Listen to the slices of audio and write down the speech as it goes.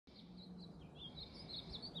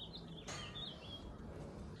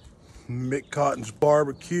Mick Cotton's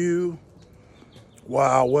barbecue.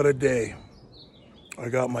 Wow, what a day. I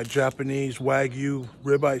got my Japanese Wagyu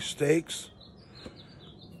ribeye steaks.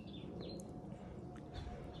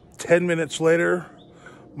 10 minutes later,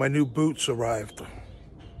 my new boots arrived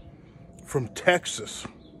from Texas.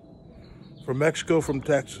 From Mexico, from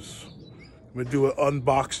Texas. I'm gonna do an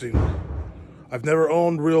unboxing. I've never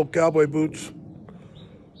owned real cowboy boots.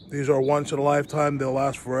 These are once in a lifetime, they'll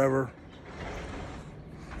last forever.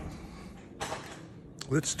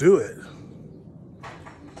 Let's do it.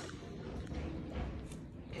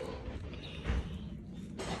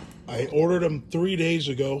 I ordered them 3 days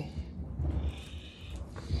ago.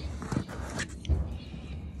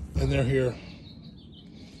 And they're here.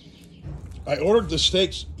 I ordered the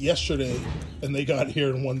steaks yesterday and they got here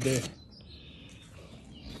in 1 day.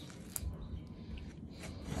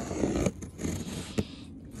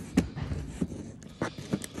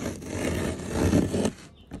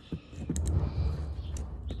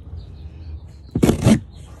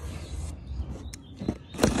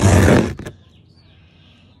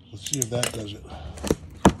 Let's see if that does it.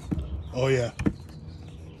 Oh yeah.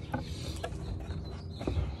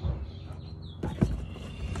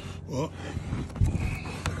 Well,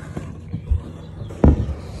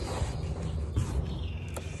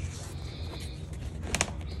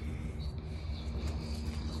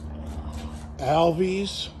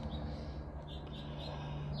 Alvies,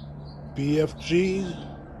 BFG,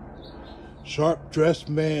 sharp dressed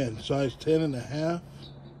man, size 10.5,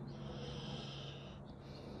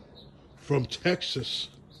 from Texas.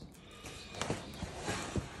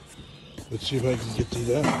 Let's see if I can get to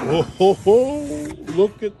that. Oh, ho, ho,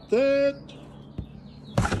 look at that.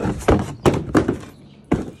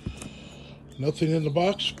 Nothing in the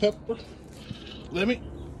box, Pepper. Let me.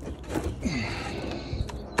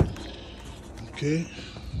 Okay.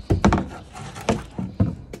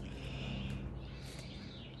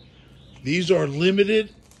 These are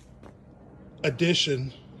limited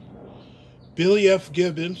edition Billy F.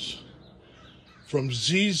 Gibbons from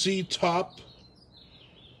ZZ Top.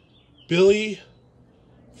 Billy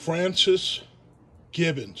Francis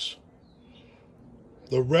Gibbons,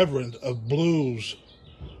 the Reverend of Blues,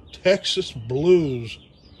 Texas Blues.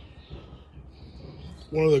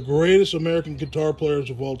 One of the greatest American guitar players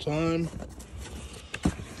of all time.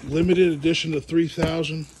 Limited edition of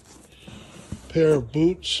 3,000 pair of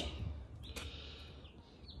boots.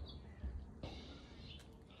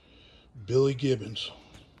 Billy Gibbons.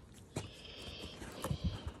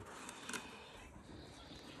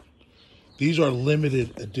 These are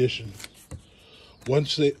limited edition.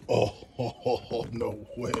 Once they, oh, no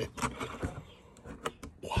way.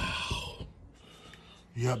 Wow.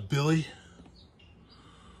 You got Billy.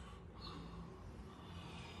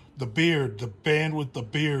 The beard, the band with the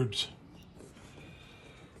beards.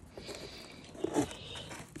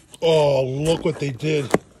 Oh, look what they did.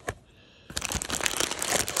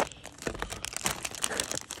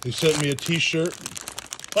 They sent me a t-shirt.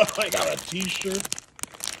 I got a t-shirt.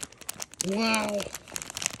 Wow.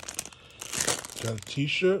 Got a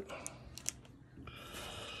t-shirt.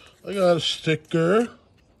 I got a sticker.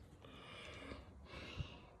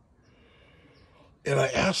 And I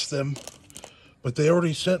asked them, but they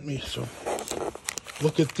already sent me, so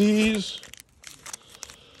look at these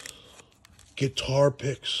guitar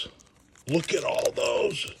picks. Look at all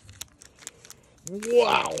those.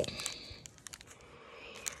 Wow.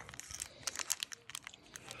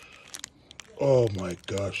 Oh my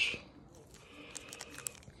gosh.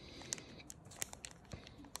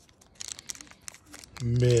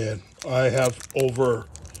 Man, I have over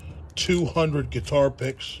 200 guitar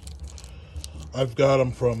picks. I've got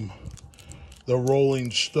them from the Rolling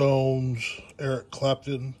Stones, Eric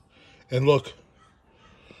Clapton, and look,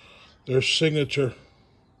 their signature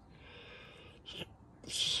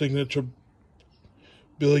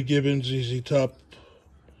Billy Gibbons ZZ Top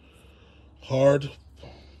hard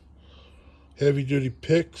heavy duty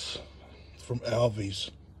picks from Alvies.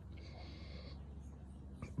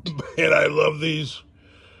 Man, I love these.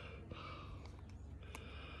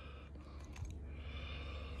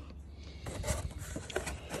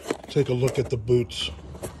 Take a look at the boots.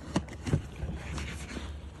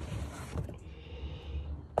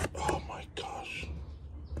 Oh my gosh.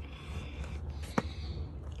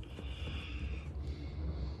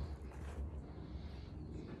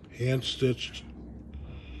 Hand stitched.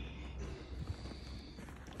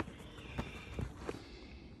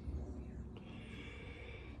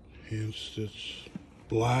 Hand stitched.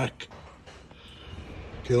 Black.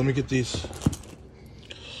 Okay, let me get these.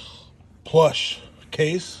 Plush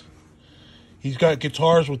case. He's got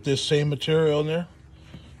guitars with this same material in there.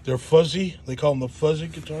 They're fuzzy. They call them the fuzzy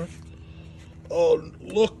guitars. Oh,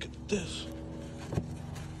 look at this.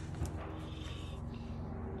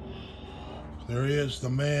 There he is, the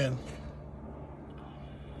man.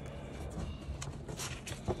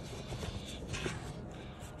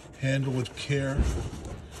 Handle with care.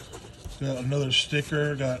 Got another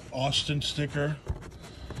sticker, got Austin sticker.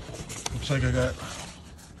 Looks like I got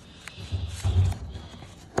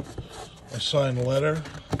a signed letter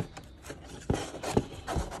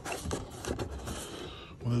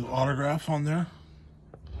with his autograph on there.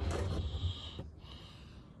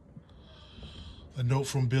 A note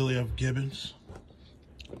from Billy of Gibbons.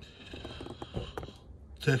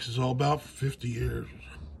 Texas all about for 50 years.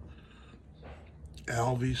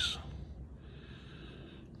 Alvies.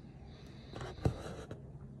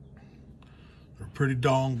 They're pretty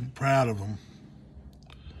dong proud of them.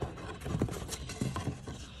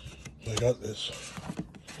 I got this.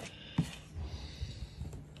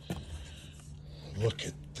 Look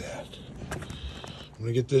at that. I'm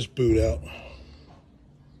gonna get this boot out.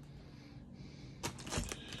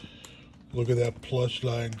 Look at that plush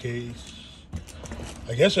line case.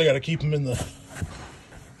 I guess I gotta keep them in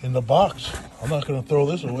the box. I'm not gonna throw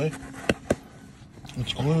this away.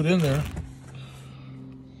 It's glued in there.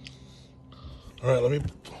 All right, let me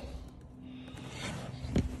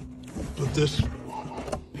put this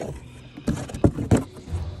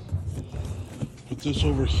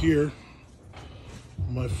over here.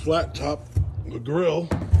 My flat top, the grill.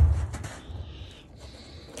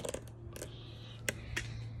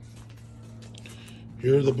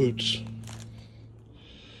 Here are the boots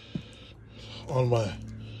on my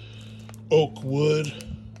oak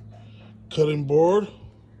wood cutting board.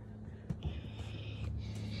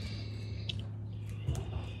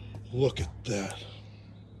 Look at that.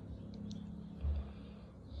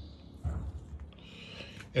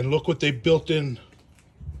 And look what they built in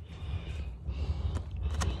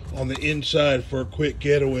on the inside for a quick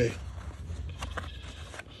getaway.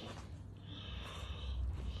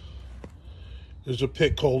 There's a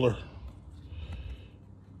pick holder.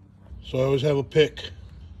 So I always have a pick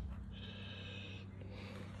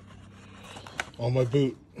on my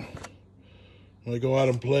boot when I go out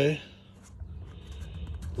and play.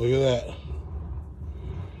 Look at that.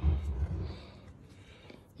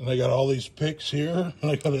 And I got all these picks here.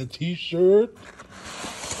 And I got a t-shirt.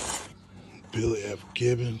 Billy F.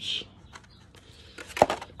 Gibbons.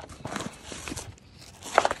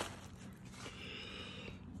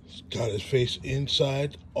 He's got his face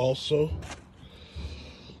inside also.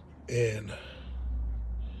 And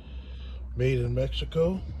made in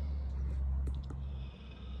Mexico.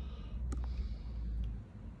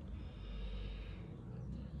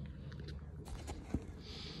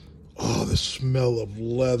 Oh, the smell of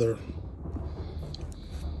leather.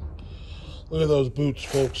 Look at those boots,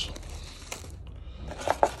 folks.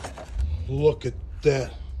 Look at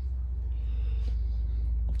that.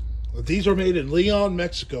 These are made in Leon,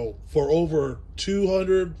 Mexico for over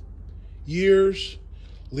 200 years.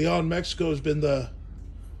 Leon, Mexico has been the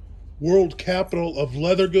world capital of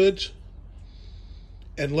leather goods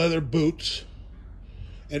and leather boots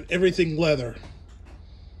and everything leather.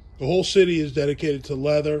 The whole city is dedicated to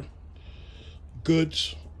leather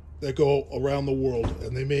goods that go around the world,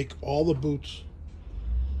 and they make all the boots.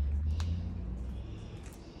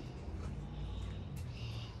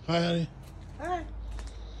 Hi, honey. Hi.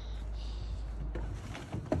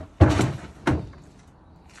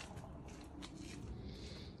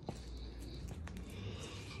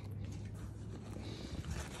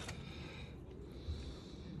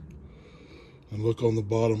 And look on the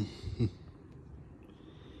bottom.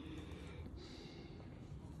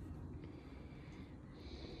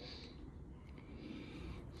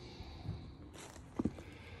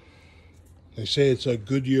 They say it's a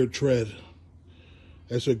Goodyear tread.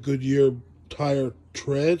 That's a Goodyear tire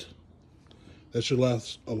tread. That should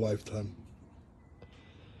last a lifetime.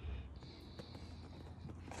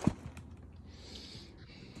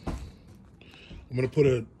 I'm going to put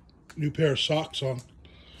a new pair of socks on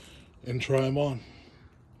and try them on.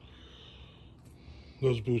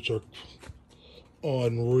 Those boots are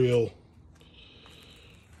unreal.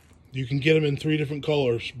 You can get them in 3 different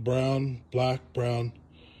colors: brown, black, brown,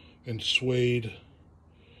 and suede,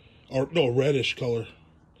 or no, reddish color.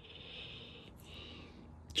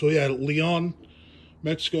 So yeah, Leon,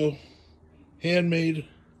 Mexico, handmade.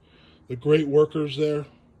 The great workers there.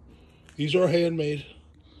 These are handmade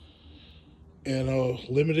and a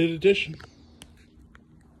limited edition.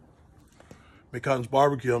 McConn's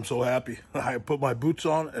Barbecue, I'm so happy. I put my boots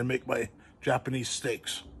on and make my Japanese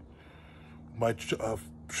steaks. My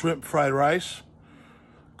shrimp fried rice,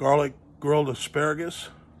 garlic grilled asparagus.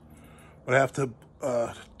 But I have to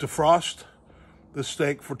defrost this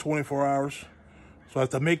steak for 24 hours. So I have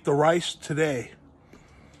to make the rice today.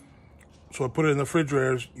 So I put it in the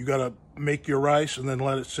refrigerator. You gotta make your rice and then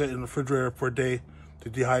let it sit in the refrigerator for a day to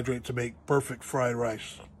dehydrate to make perfect fried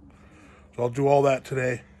rice. So I'll do all that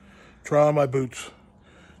today. Try on my boots.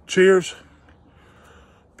 Cheers.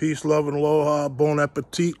 Peace, love, and aloha. Bon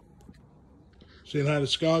appetit. Saying hi to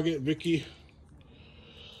Skaget, Vicky.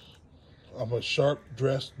 I'm a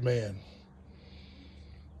sharp-dressed man.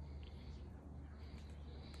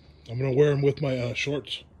 I'm going to wear them with my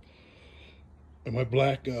shorts and my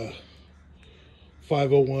black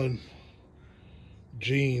 501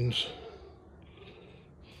 jeans.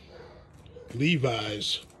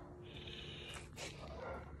 Levi's.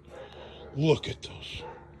 Look at those.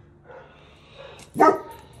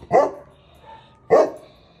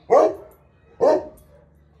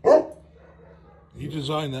 He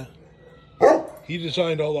designed that. He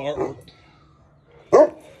designed all the artwork.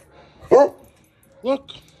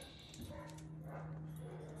 Look.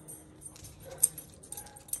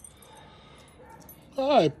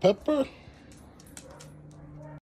 Hi, Pepper.